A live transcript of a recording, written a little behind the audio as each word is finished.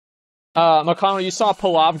McConnell, you saw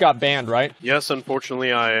Pilav got banned, right? Yes,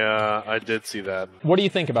 unfortunately, I did see that. What do you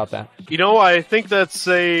think about that? You know, I think that's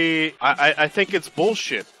I think it's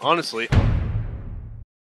bullshit, honestly.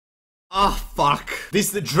 Ah, fuck.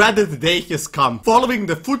 This dreaded day has come, following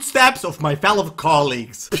the footsteps of my fellow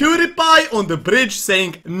colleagues. PewDiePie on the bridge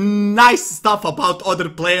saying nice stuff about other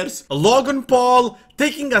players. Logan Paul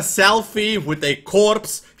taking a selfie with a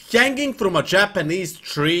corpse hanging from a Japanese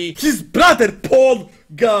tree. His brother Paul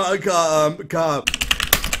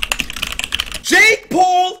Jake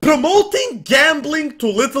Paul promoting gambling to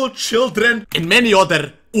little children, and many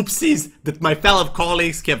other oopsies that my fellow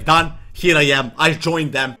colleagues have done. Here I am. I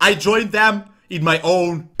joined them. I joined them in my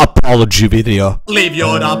own apology video. Leave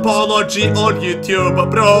your apology on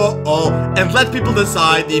YouTube, bro. And let people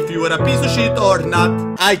decide if you are a piece of shit or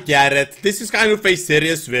not. I get it. This is kind of a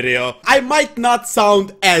serious video. I might not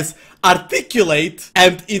sound as articulate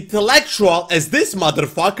and intellectual as this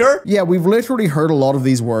motherfucker. Yeah, we've literally heard a lot of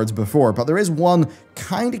these words before, but there is one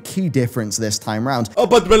kind of key difference this time round. Oh,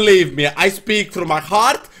 but believe me, I speak from my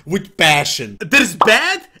heart with passion. There's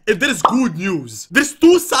bad and there's good news. There's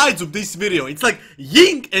two sides of this video. It's like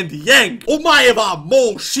yin and yang. Omae wa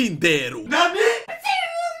mou shinderu. Nani?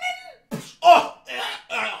 Oh,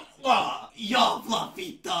 Yavla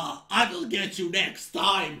Vita. I will get you next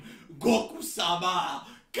time. Goku-sama.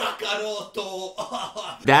 Kakaroto.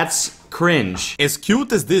 That's cringe. As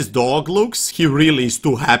cute as this dog looks, he really is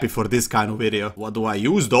too happy for this kind of video. What do I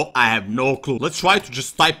use though? I have no clue. Let's try to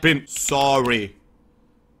just type in sorry.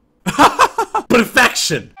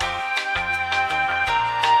 Perfection.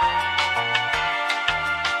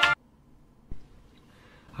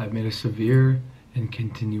 I've made a severe and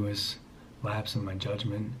continuous lapse in my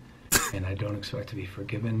judgment, and I don't expect to be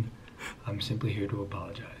forgiven. I'm simply here to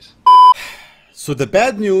apologize. So the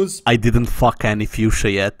bad news, I didn't fuck any fuchsia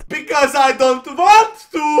yet. Because I don't want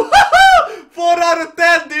to! 4 out of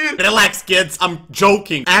 10, dude! Relax, kids, I'm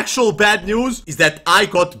joking. Actual bad news is that I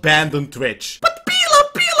got banned on Twitch. But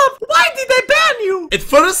Pilav, why did they ban you? At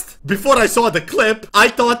first, before I saw the clip, I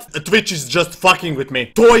thought Twitch is just fucking with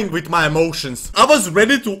me, toying with my emotions. I was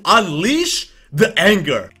ready to unleash the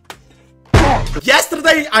anger.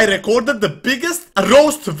 Yesterday, I recorded the biggest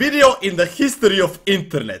roast video in the history of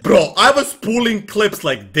internet. Bro, I was pulling clips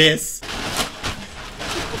like this.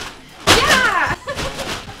 Yeah!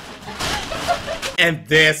 And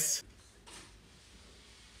this.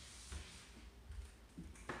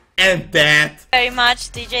 And that. Very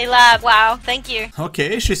much, DJ Lab. Wow, thank you.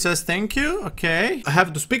 Okay, she says thank you. Okay. I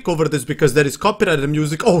have to speak over this because there is copyrighted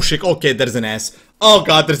music. Oh shit, okay, there's an ass. Oh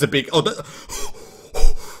god, there's a big... Oh,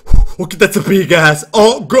 okay, that's a big ass.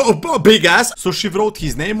 Oh, big ass. So she wrote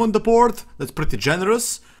his name on the board. That's pretty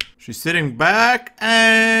generous. She's sitting back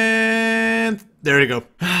and... There you go.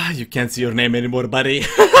 You can't see your name anymore, buddy.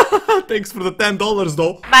 Thanks for the $10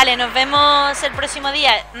 though. Vale, nos vemos el próximo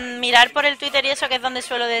día. Mirar por el Twitter y eso, que es donde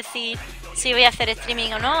suelo decir si voy a hacer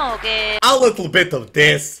streaming o no, o que... A little bit of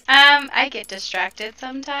this. I get distracted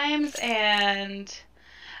sometimes and...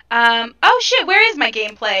 oh shit, where is my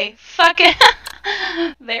gameplay? Fuck it.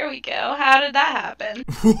 There we go. How did that happen?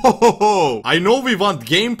 Whoa, I know we want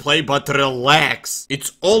gameplay, but relax.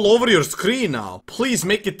 It's all over your screen now. Please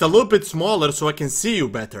make it a little bit smaller so I can see you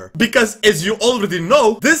better. Because as you already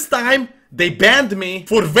know, this time they banned me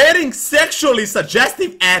for wearing sexually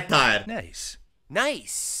suggestive attire. Nice.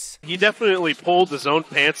 Nice. He definitely pulled his own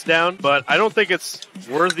pants down, but I don't think it's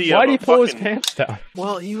worthy of Why'd he pull his fucking... pants down?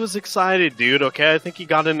 Well, he was excited, dude, okay? I think he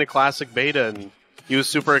got into Classic Beta and he was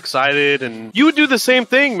super excited, and you would do the same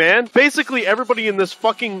thing, man. Basically, everybody in this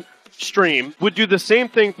fucking stream would do the same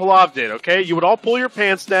thing Pilav did, okay? You would all pull your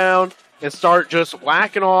pants down and start just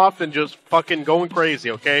whacking off and just fucking going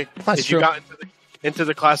crazy, okay? That's if true. you got into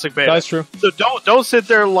the Classic Beta. That's true. So don't sit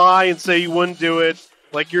there and lie and say you wouldn't do it.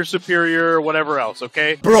 Like you're superior or whatever else,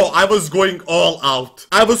 okay? Bro, I was going all out.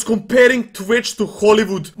 I was comparing Twitch to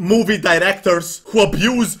Hollywood movie directors who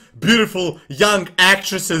abuse beautiful young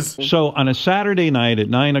actresses. So on a Saturday night at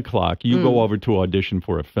 9 o'clock, you go over to audition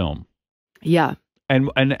for a film. Yeah.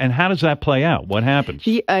 And how does that play out? What happens?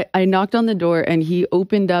 I knocked on the door and he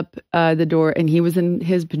opened up the door and he was in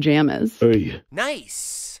his pajamas. Hey.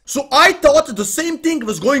 Nice. So I thought the same thing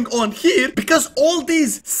was going on here because all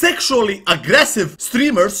these sexually aggressive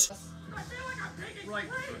streamers...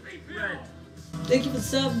 Thank you for the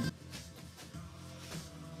sub.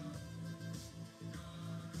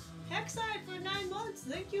 Hexide for 9 months,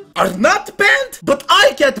 thank you. Are not banned, but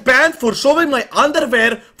I get banned for showing my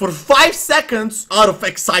underwear for 5 seconds out of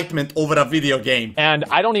excitement over a video game. And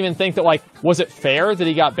I don't even think that, like, was it fair that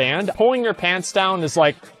he got banned? Pulling your pants down is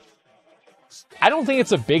like... I don't think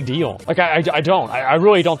it's a big deal. Like, I don't. I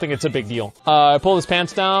really don't think it's a big deal. I pulled his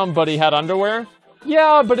pants down, but he had underwear.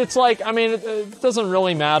 Yeah, but it's like, I mean, it doesn't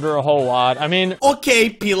really matter a whole lot. I mean...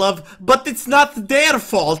 Okay, Pilav, but it's not their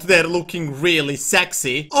fault they're looking really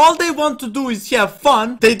sexy. All they want to do is have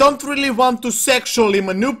fun. They don't really want to sexually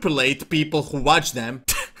manipulate people who watch them.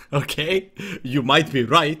 Okay, you might be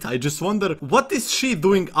right. I just wonder, what is she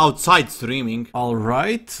doing outside streaming?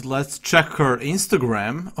 Alright, let's check her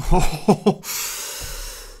Instagram.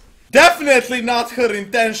 Definitely not her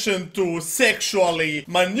intention to sexually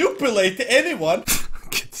manipulate anyone.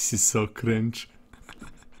 This is so cringe.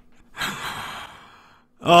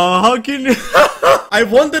 How can you... I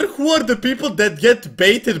wonder who are the people that get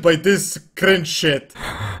baited by this cringe shit.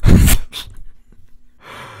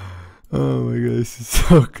 Oh my god, this is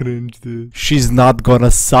so cringe, dude. She's not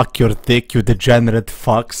gonna suck your dick, you degenerate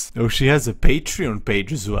fucks. Oh, she has a Patreon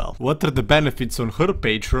page as well. What are the benefits on her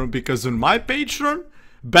Patreon? Because on my Patreon,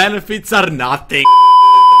 benefits are nothing.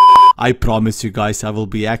 I promise you guys I will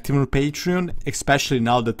be active on Patreon, especially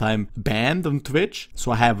now that I'm banned on Twitch,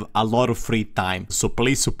 so I have a lot of free time, so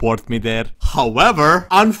please support me there. However,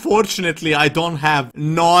 unfortunately I don't have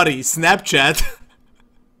naughty Snapchat.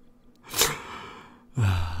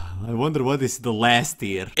 I wonder what is the last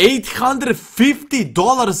tier.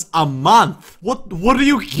 $850 a month. What do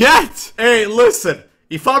you get? Hey, listen,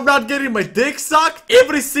 if I'm not getting my dick sucked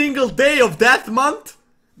every single day of that month,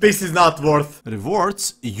 this is not worth.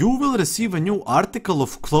 Rewards, you will receive a new article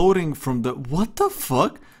of clothing from the... What the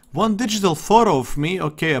fuck? One digital photo of me,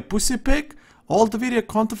 okay, a pussy pic, all the video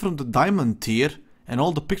content from the diamond tier, and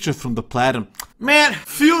all the pictures from the platinum. Man,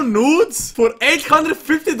 few nudes for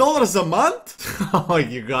 $850 a month? Oh,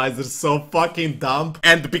 you guys are so fucking dumb.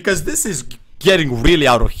 And because this is getting really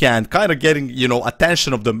out of hand, kind of getting, you know,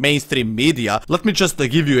 attention of the mainstream media, let me just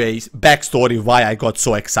give you a backstory why I got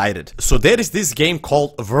so excited. So there is this game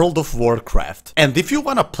called World of Warcraft, and if you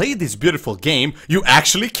want to play this beautiful game, you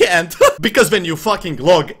actually can't. Because when you fucking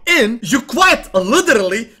log in, you quite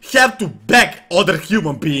literally have to beg other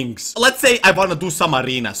human beings. Let's say I want to do some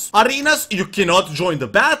arenas. Arenas, you cannot join the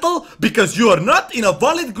battle because you are not in a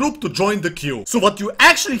valid group to join the queue. So what you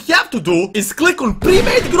actually have to do is click on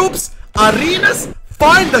pre-made groups, arenas,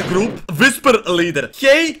 find a group, whisper a leader.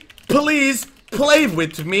 Hey, please play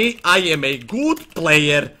with me. I am a good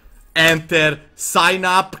player. Enter, sign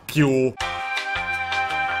up, queue.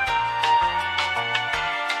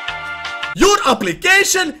 Your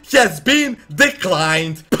application has been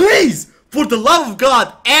declined. Please, for the love of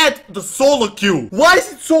God, add the solo queue. Why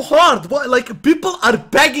is it so hard? Why, like, people are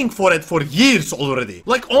begging for it for years already.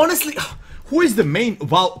 Like, honestly, who is the main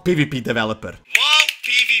WoW PvP developer? WoW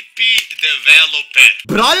PvP developer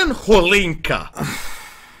Brian Holinka.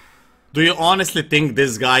 Do you honestly think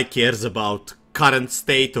this guy cares about current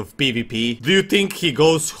state of PvP? Do you think he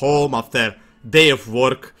goes home after day of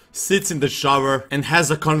work, sits in the shower and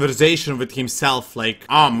has a conversation with himself like,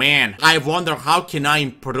 oh man, I wonder how can I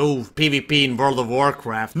improve PvP in World of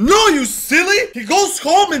Warcraft? No, you silly! He goes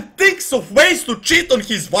home and thinks of ways to cheat on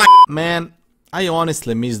his wife. Man, I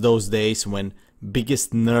honestly miss those days when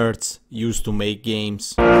biggest nerds used to make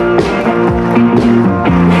games.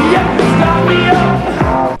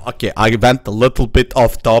 Okay, I went a little bit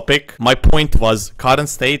off topic. My point was, current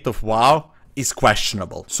state of WoW is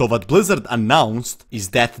questionable. So what Blizzard announced is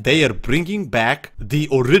that they are bringing back the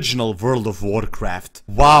original World of Warcraft,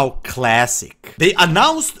 WoW Classic. They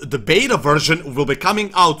announced the beta version will be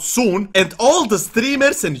coming out soon, and all the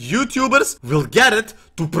streamers and YouTubers will get it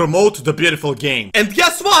to promote the beautiful game. And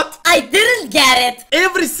guess what? I didn't get it!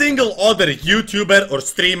 Every single other YouTuber or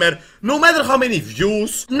streamer, no matter how many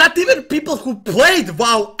views, not even people who played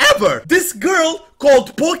WoW ever, this girl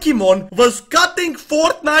called Pokemon was cutting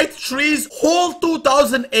Fortnite trees whole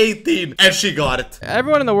 2018 and she got it.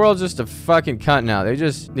 Everyone in the world's just a fucking cunt now.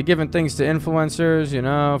 They're giving things to influencers, you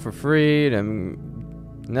know, for free,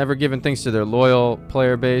 and never giving things to their loyal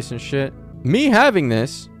player base and shit. Me having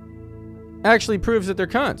this actually proves that they're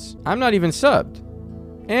cunts. I'm not even subbed.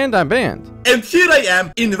 And I'm banned. And here I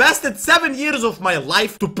am, invested 7 years of my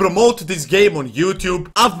life to promote this game on YouTube.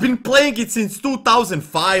 I've been playing it since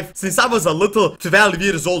 2005, since I was a little 12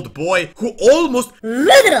 years old boy who almost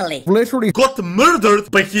literally got murdered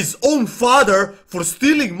by his own father for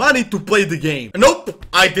stealing money to play the game. Nope,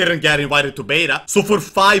 I didn't get invited to beta. So for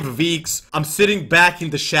 5 weeks, I'm sitting back in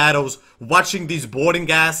the shadows, watching these boring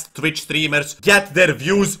ass Twitch streamers get their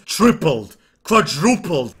views tripled,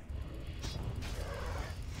 quadrupled.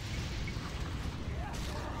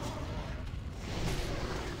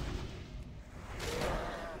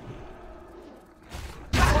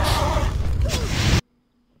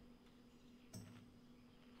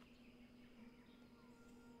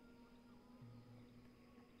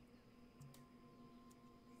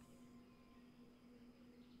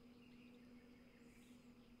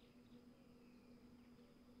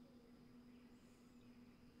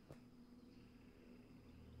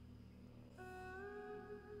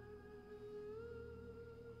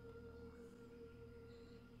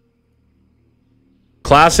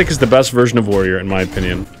 Classic is the best version of Warrior, in my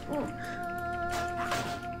opinion.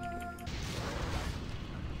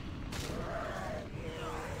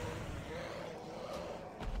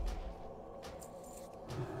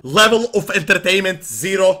 Level of entertainment,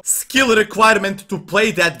 0. Skill requirement to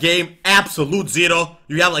play that game, absolute 0.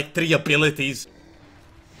 You have like 3 abilities.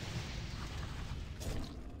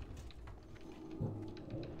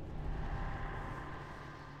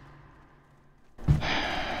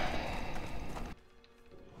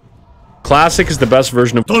 Classic is the best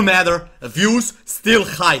version of... Don't matter, views still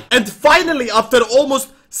high. And finally, after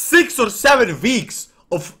almost 6 or 7 weeks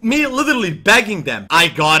of me literally begging them, I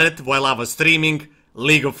got it while I was streaming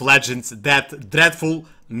League of Legends that dreadful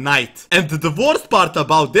night. And the worst part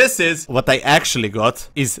about this is, what I actually got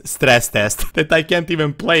is stress test that I can't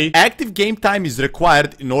even play. Active game time is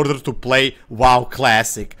required in order to play WoW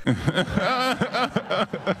Classic.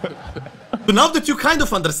 So now that you kind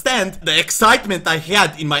of understand the excitement I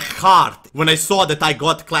had in my heart when I saw that I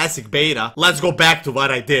got Classic Beta, let's go back to what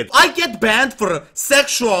I did. I get banned for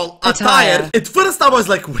sexual attire. At first I was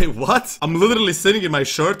like, wait, what? I'm literally sitting in my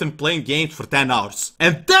shirt and playing games for 10 hours.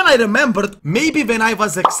 And then I remembered, maybe when I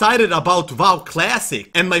was excited about WoW Classic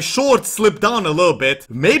and my shorts slipped down a little bit,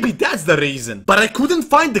 maybe that's the reason. But I couldn't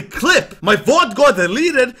find the clip. My VOD got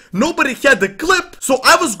deleted, nobody had the clip, so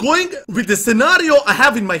I was going with the scenario I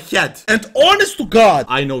have in my head. And honest to God,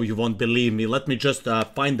 I know you won't believe me. Let me just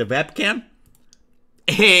find the webcam.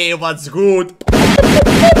 Hey, what's good?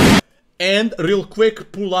 And real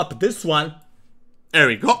quick, pull up this one. There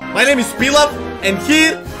we go. My name is Pilav, and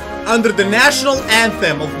here, under the national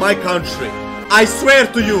anthem of my country, I swear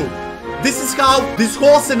to you, this is how this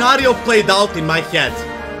whole scenario played out in my head.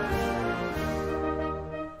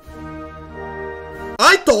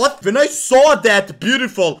 I thought when I saw that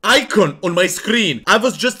beautiful icon on my screen, I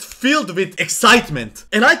was just filled with excitement.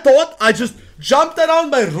 And I thought I just jumped around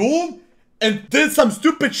my room and did some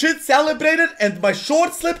stupid shit, celebrated, and my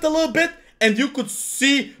shorts slipped a little bit and you could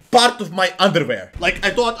see part of my underwear. Like I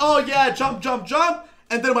thought, oh yeah, jump, jump, jump,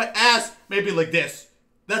 and then my ass maybe like this.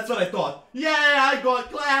 That's what I thought. Yeah, I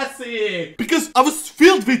got Classic! Because I was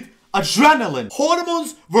filled with adrenaline.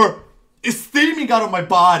 Hormones were steaming out of my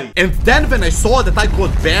body. And then when I saw that I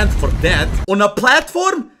got banned for that on a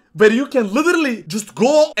platform where you can literally just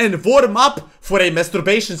go and warm up for a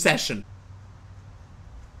masturbation session.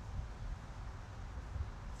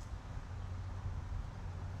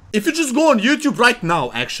 If you just go on YouTube right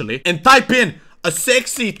now, actually, and type in a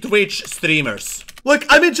sexy Twitch streamers. Look,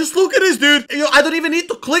 I mean, just look at this, dude. You know, I don't even need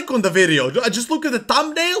to click on the video. I just look at the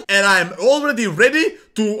thumbnail and I'm already ready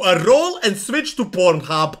to roll and switch to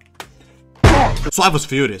Pornhub. So I was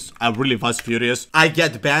furious. I really was furious. I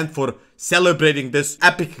get banned for celebrating this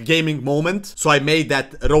epic gaming moment. So I made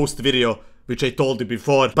that roast video, which I told you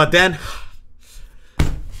before. But then...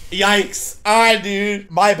 yikes.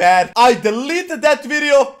 Dude. My bad. I deleted that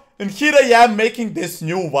video. And here I am making this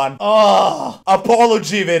new one.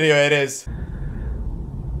 Apology video it is.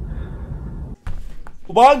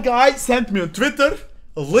 One guy sent me on Twitter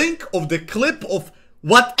a link of the clip of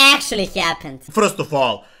what actually happened. First of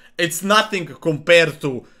all, it's nothing compared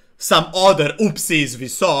to some other oopsies we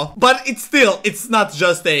saw, but it's not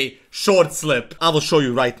just a short slip. I will show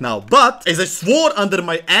you right now. But as I swore under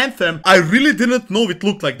my anthem, I really didn't know it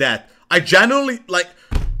looked like that. I genuinely, like,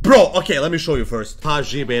 bro, okay, let me show you first.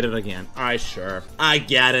 G baited again. Sure. I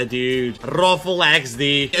get it, dude. Ruffle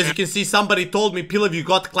XD. As you can see, somebody told me, Pilav, you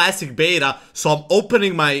got Classic Beta, so I'm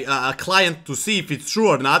opening my client to see if it's true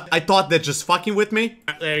or not. I thought they're just fucking with me.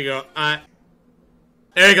 There you go.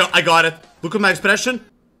 There you go, I got it. Look at my expression.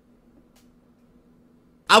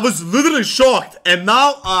 I was literally shocked, and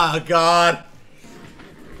now, oh god.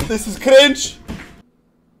 This is cringe.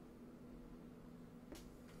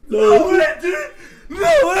 No way, dude.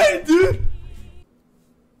 No way, dude.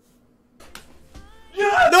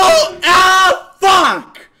 Yeah. No,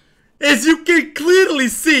 fuck. As you can clearly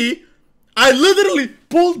see, I literally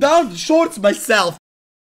pulled down the shorts myself.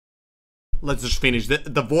 Let's just finish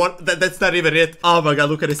the board. That's not even it. Oh my god,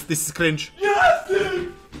 look at this. This is cringe. Yes,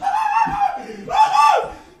 dude!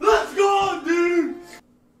 Let's go, dude!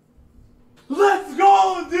 Let's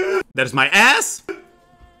go, dude! There's my ass.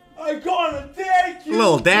 I gotta take you.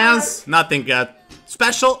 Little dance. Nothing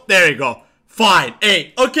special. There you go. Fine.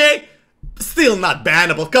 Hey, okay. Still not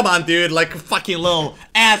bannable. Come on, dude. Like a fucking little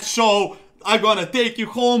ass show. I'm gonna take you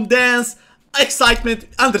home dance. Excitement.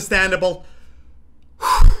 Understandable.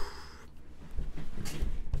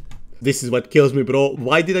 This is what kills me, bro.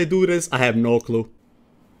 Why did I do this? I have no clue.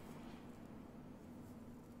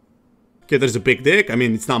 Okay, there's a big dick. I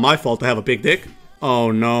mean, it's not my fault to have a big dick. Oh,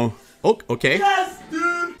 no. Oh, okay. Yes,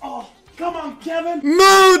 dude! Oh, Come on, Kevin.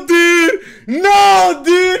 No, dude. No,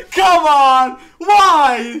 dude. Come on.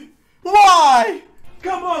 Why? Why?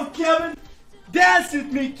 Come on, Kevin. Dance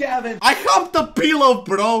with me, Kevin. I humped a pillow,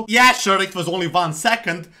 bro. Yeah, sure, it was only 1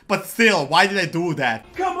 second, but still, why did I do that?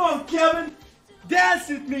 Come on, Kevin. Dance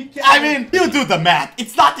with me, Kevin. I mean, you do the math.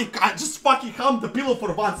 It's not, I just fucking humped the pillow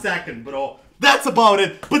for 1 second, bro. That's about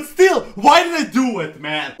it. But still, why did I do it,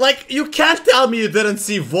 man? Like, you can't tell me you didn't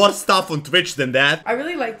see worse stuff on Twitch than that. I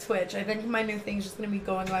really like Twitch. I think my new thing's just gonna be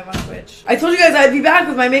going live on Twitch. I told you guys I'd be back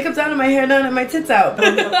with my makeup done and my hair done and my tits out.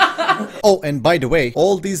 Oh, and by the way,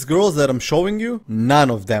 all these girls that I'm showing you,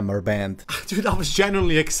 none of them are banned. Dude, I was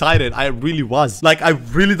genuinely excited. I really was. Like, I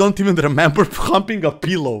really don't even remember humping a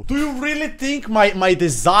pillow. Do you really think my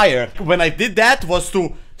desire when I did that was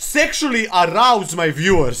to sexually arouse my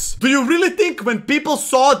viewers? Do you really think when people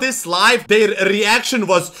saw this live, their reaction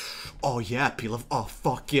was, oh yeah, Pilav, oh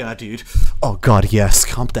fuck yeah, dude. Oh god, yes,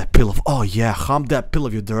 hump that Pilav. Oh yeah, hump that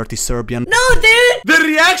Pilav, you dirty Serbian. No, dude! The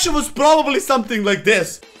reaction was probably something like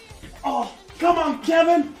this. Oh, come on,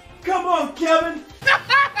 Kevin. Come on, Kevin.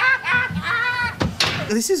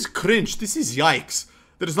 This is cringe. This is yikes.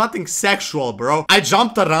 There's nothing sexual, bro. I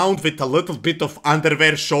jumped around with a little bit of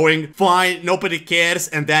underwear showing. Fine, nobody cares.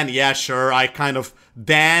 And then, yeah, sure, I kind of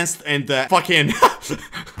danced and fucking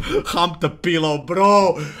humped the pillow,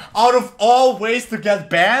 bro. Out of all ways to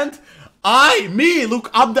get banned,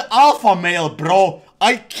 look, I'm the alpha male, bro.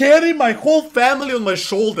 I carry my whole family on my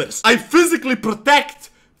shoulders. I physically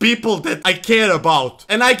protect people that I care about.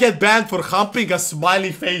 And I get banned for humping a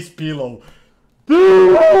smiley face pillow.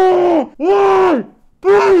 Why?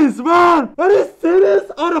 Please, man! Are you serious?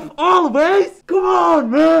 Out of all ways? Come on,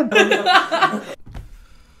 man!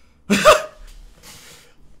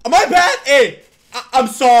 Am I bad? Hey, I'm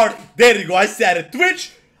sorry. There you go, I said it.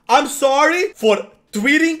 Twitch, I'm sorry for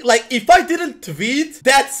tweeting. Like, if I didn't tweet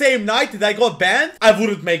that same night that I got banned, I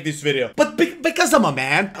wouldn't make this video. But because I'm a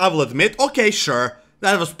man, I will admit, okay, sure.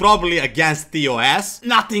 That was probably against TOS.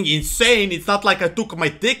 Nothing insane. It's not like I took my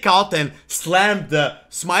dick out and slammed the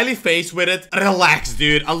smiley face with it. Relax,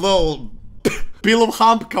 dude. A little pillow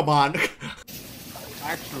hump, come on.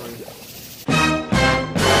 Actually.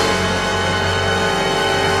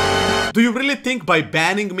 Do you really think by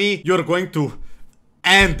banning me, you're going to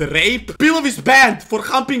end rape? Pilav is banned for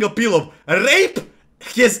humping a pillow. Rape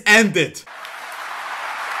has ended.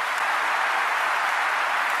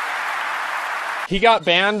 He got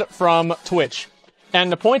banned from Twitch.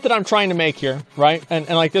 And the point that I'm trying to make here, right? And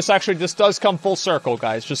like this does come full circle,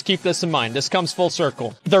 guys. Just keep this in mind. This comes full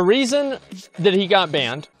circle. The reason that he got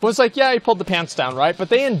banned was like, yeah, he pulled the pants down, right? But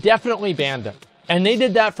they indefinitely banned him. And they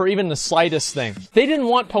did that for even the slightest thing. They didn't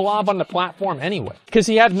want Pilav on the platform anyway, because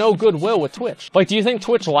he had no goodwill with Twitch. Like, do you think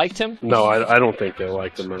Twitch liked him? No, I don't think they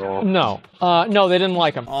liked him at all. No. No, they didn't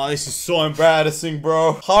like him. Oh, this is so embarrassing,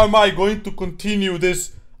 bro. How am I going to continue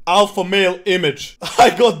this alpha male image? I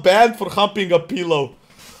got banned for humping a pillow.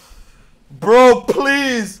 Bro,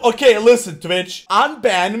 please. Okay, listen, Twitch.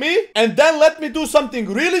 Unban me, and then let me do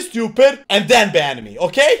something really stupid, and then ban me,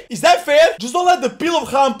 okay? Is that fair? Just don't let the pillow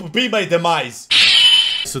hump be my demise.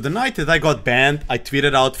 So the night that I got banned, I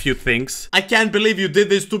tweeted out a few things. I can't believe you did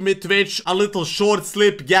this to me, Twitch. A little short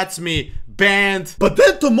slip gets me banned. But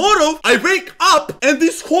then tomorrow, I wake up and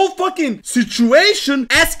this whole fucking situation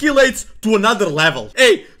escalates to another level.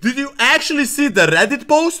 Hey, did you actually see the Reddit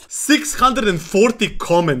post? 640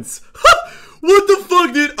 comments. What the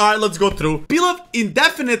fuck, dude? Alright, let's go through. Pilav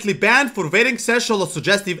indefinitely banned for wearing sexual or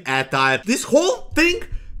suggestive attire. This whole thing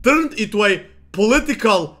turned into a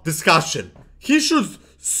political discussion. He should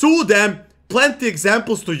sue them. Plenty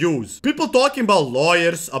examples to use. People talking about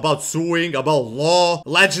lawyers, about suing, about law.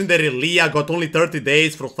 Legendary Leah got only 30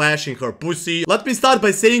 days for flashing her pussy. Let me start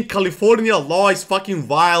by saying California law is fucking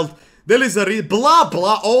wild. There is a blah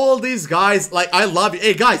blah. All these guys, like, I love you.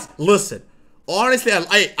 Hey guys, listen. Honestly,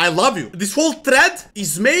 I love you. This whole thread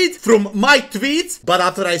is made from my tweets, but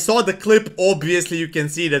after I saw the clip, obviously you can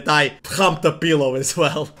see that I humped a pillow as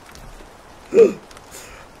well.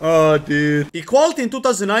 Oh, dude. Equality in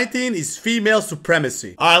 2019 is female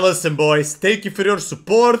supremacy. Alright, listen, boys. Thank you for your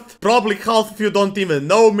support. Probably half of you don't even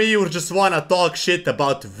know me or just wanna talk shit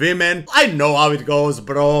about women. I know how it goes,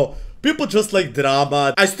 bro. People just like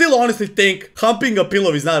drama. I still honestly think humping a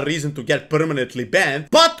pillow is not a reason to get permanently banned.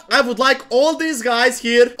 But I would like all these guys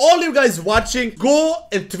here, all you guys watching, go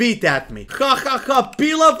and tweet at me. Ha ha ha,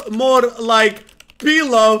 Pilav more like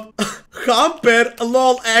Pilav, Hamper,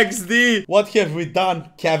 lol XD. What have we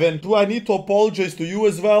done, Kevin? Do I need to apologize to you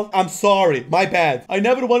as well? I'm sorry, my bad. I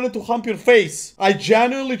never wanted to hump your face. I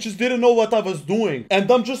genuinely just didn't know what I was doing.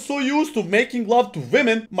 And I'm just so used to making love to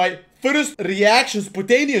women. My first reaction,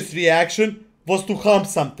 spontaneous reaction, was to hump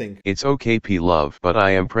something. It's okay, Pilav, but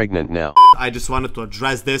I am pregnant now. I just wanted to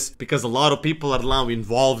address this because a lot of people are now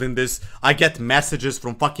involved in this. I get messages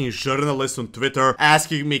from fucking journalists on Twitter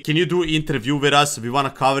asking me, can you do an interview with us? We want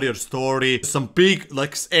to cover your story. Some big,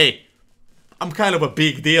 like, hey, I'm kind of a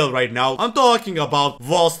big deal right now. I'm talking about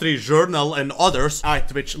Wall Street Journal and others. Alright,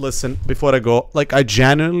 Twitch, listen, before I go, like, I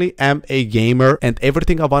genuinely am a gamer and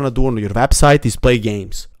everything I want to do on your website is play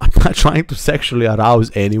games. I'm not trying to sexually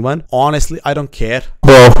arouse anyone. Honestly, I don't care.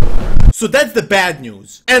 Bro. So that's the bad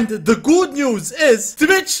news. And the good news is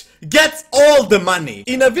Twitch gets all the money.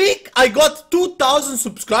 In a week, I got 2,000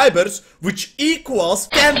 subscribers, which equals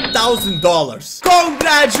 $10,000.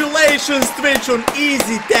 Congratulations, Twitch, on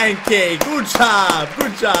easy 10K. Good job,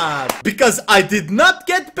 good job. Because I did not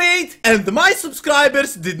get paid and my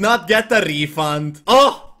subscribers did not get a refund.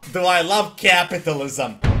 Oh, do I love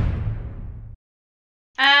capitalism.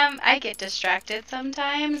 I get distracted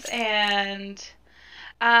sometimes and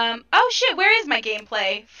oh shit, where is my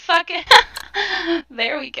gameplay? Fuck it.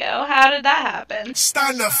 There we go. How did that happen?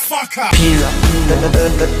 Stand the fuck up.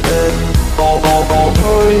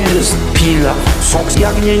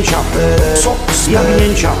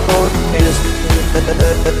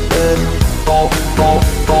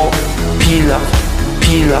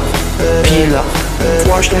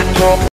 Pilav,